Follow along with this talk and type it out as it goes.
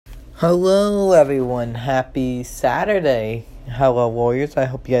Hello, everyone. Happy Saturday. Hello, Warriors. I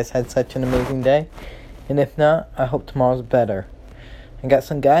hope you guys had such an amazing day. And if not, I hope tomorrow's better. I got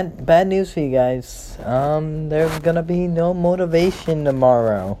some bad news for you guys. There's gonna be no motivation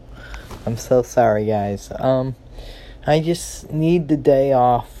tomorrow. I'm so sorry, guys. I just need the day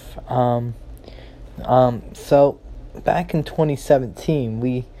off. So back in 2017,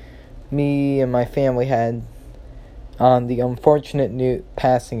 me and my family had the unfortunate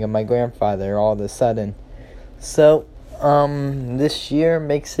passing of my grandfather all of a sudden. So, this year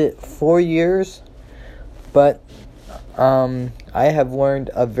makes it 4 years, but, I have learned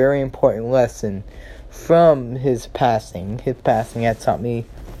a very important lesson from his passing. His passing had taught me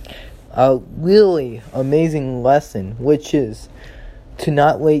a really amazing lesson, which is to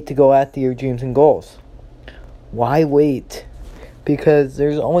not wait to go after your dreams and goals. Why wait? Because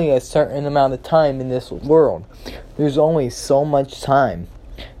there's only a certain amount of time in this world. There's only so much time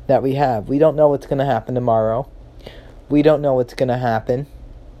that we have. We don't know what's going to happen tomorrow. We don't know what's going to happen.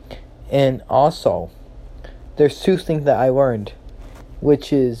 And also, there's two things that I learned,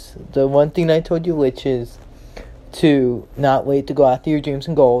 which is the one thing I told you, which is to not wait to go after your dreams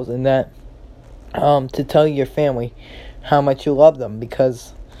and goals, and that to tell your family how much you love them,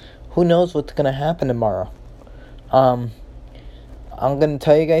 because who knows what's going to happen tomorrow. I'm going to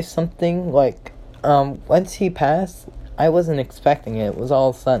tell you guys something, once he passed, I wasn't expecting it. It was all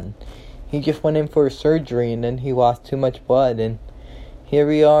of a sudden. He just went in for a surgery, and then he lost too much blood, and here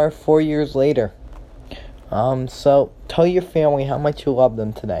we are 4 years later. So, tell your family how much you love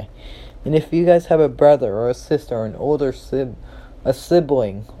them today. And if you guys have a brother or a sister or an older a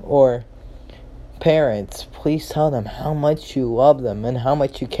sibling or parents, please tell them how much you love them and how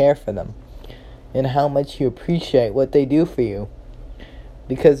much you care for them and how much you appreciate what they do for you.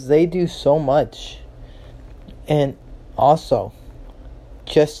 Because they do so much. And also,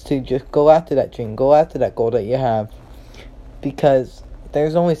 just go after that dream. Go after that goal that you have. Because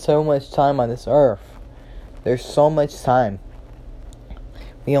there's only so much time on this earth. There's so much time.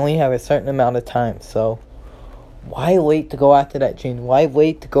 We only have a certain amount of time. So, why wait to go after that dream? Why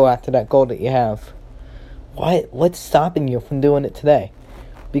wait to go after that goal that you have? What's stopping you from doing it today?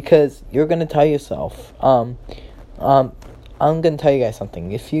 Because you're going to tell yourself, I'm going to tell you guys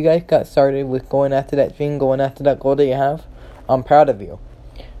something. If you guys got started with going after that dream, going after that goal that you have, I'm proud of you.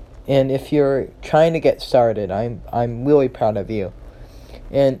 And if you're trying to get started, I'm really proud of you.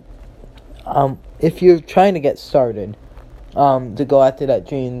 And if you're trying to get started to go after that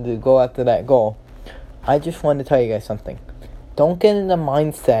dream, to go after that goal, I just want to tell you guys something. Don't get in the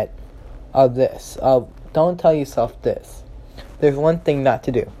mindset of this. Don't tell yourself this. There's one thing not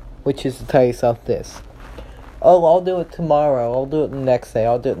to do, which is to tell yourself this. Oh, I'll do it tomorrow. I'll do it the next day.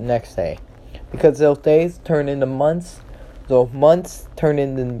 I'll do it the next day. Because those days turn into months. Those months turn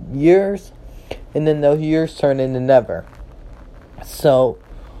into years. And then those years turn into never. So,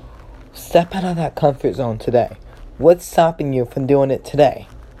 step out of that comfort zone today. What's stopping you from doing it today?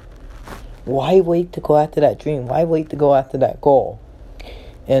 Why wait to go after that dream? Why wait to go after that goal?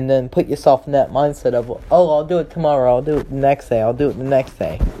 And then put yourself in that mindset of, oh, I'll do it tomorrow. I'll do it the next day. I'll do it the next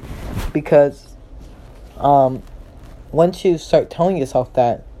day. Because once you start telling yourself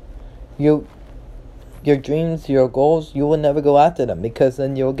that, your dreams, your goals, you will never go after them, because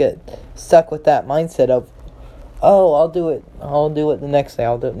then you'll get stuck with that mindset of, oh, I'll do it the next day,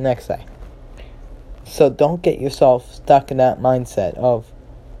 I'll do it the next day. So don't get yourself stuck in that mindset of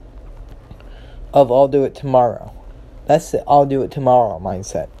I'll do it tomorrow. That's the I'll do it tomorrow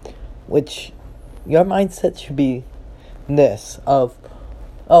mindset, which your mindset should be this of,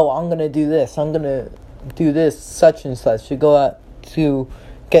 oh, I'm going to do this, I'm going to do this, such and such, to go out to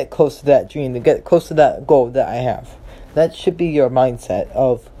get close to that dream, to get close to that goal that I have. That should be your mindset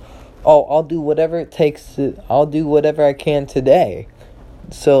of, oh, I'll do whatever it takes I'll do whatever I can today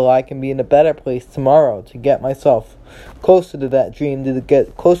so I can be in a better place tomorrow to get myself closer to that dream, to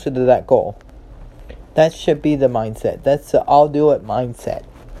get closer to that goal. That should be the mindset. That's the I'll do it mindset.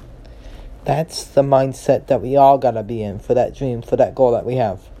 That's the mindset that we all gotta be in for that dream, for that goal that we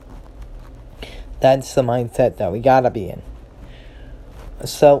have. That's the mindset that we gotta be in.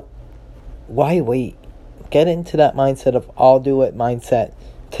 So, why wait? Get into that mindset of I'll do it mindset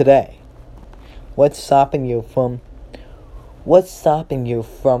today. What's stopping you from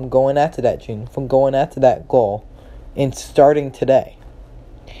going after that dream, from going after that goal, and starting today?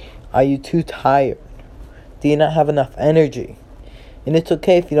 Are you too tired? Do you not have enough energy? And it's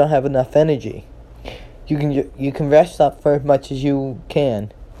okay if you don't have enough energy. You can rest up for as much as you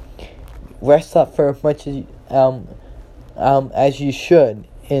can. Rest up for as much as you should,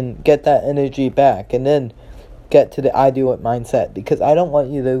 and get that energy back, and then get to the I do it mindset. Because I don't want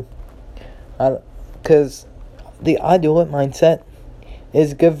you to Because the "I do it" mindset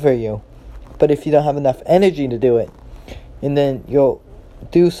is good for you. But if you don't have enough energy to do it, and then you'll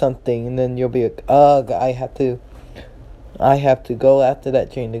do something, and then you'll be like, ugh, I have to go after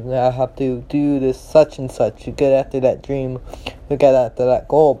that dream. I have to do this such and such to get after that dream, to get after that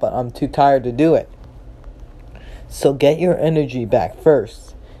goal, but I'm too tired to do it. So get your energy back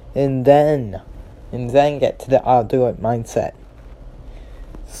first, and then get to the "I'll do it" mindset.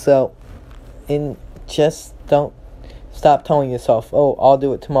 So, and just don't stop telling yourself, oh, I'll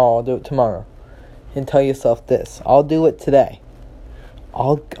do it tomorrow. And tell yourself this, I'll do it today.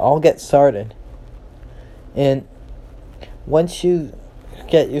 I'll get started. And once you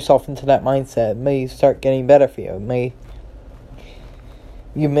get yourself into that mindset, it may start getting better for you.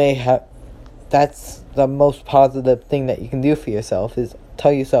 That's the most positive thing that you can do for yourself, is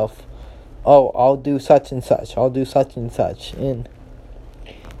tell yourself, oh, I'll do such and such. I'll do such and such.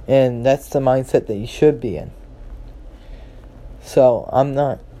 And that's the mindset that you should be in. So, I'm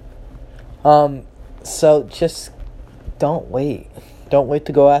not. So just don't wait. Don't wait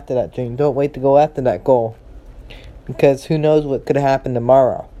to go after that dream. Don't wait to go after that goal. Because who knows what could happen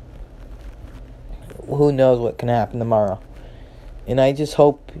tomorrow. Who knows what can happen tomorrow. And I just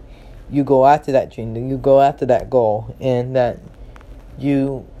hope you go after that dream, that you go after that goal, and that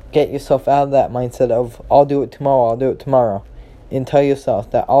you get yourself out of that mindset of, I'll do it tomorrow. And tell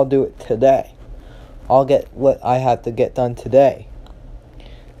yourself that I'll do it today. I'll get what I have to get done today.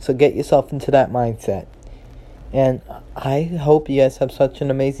 So get yourself into that mindset. And I hope you guys have such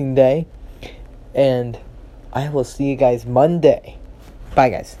an amazing day. And I will see you guys Monday. Bye,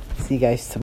 guys. See you guys tomorrow.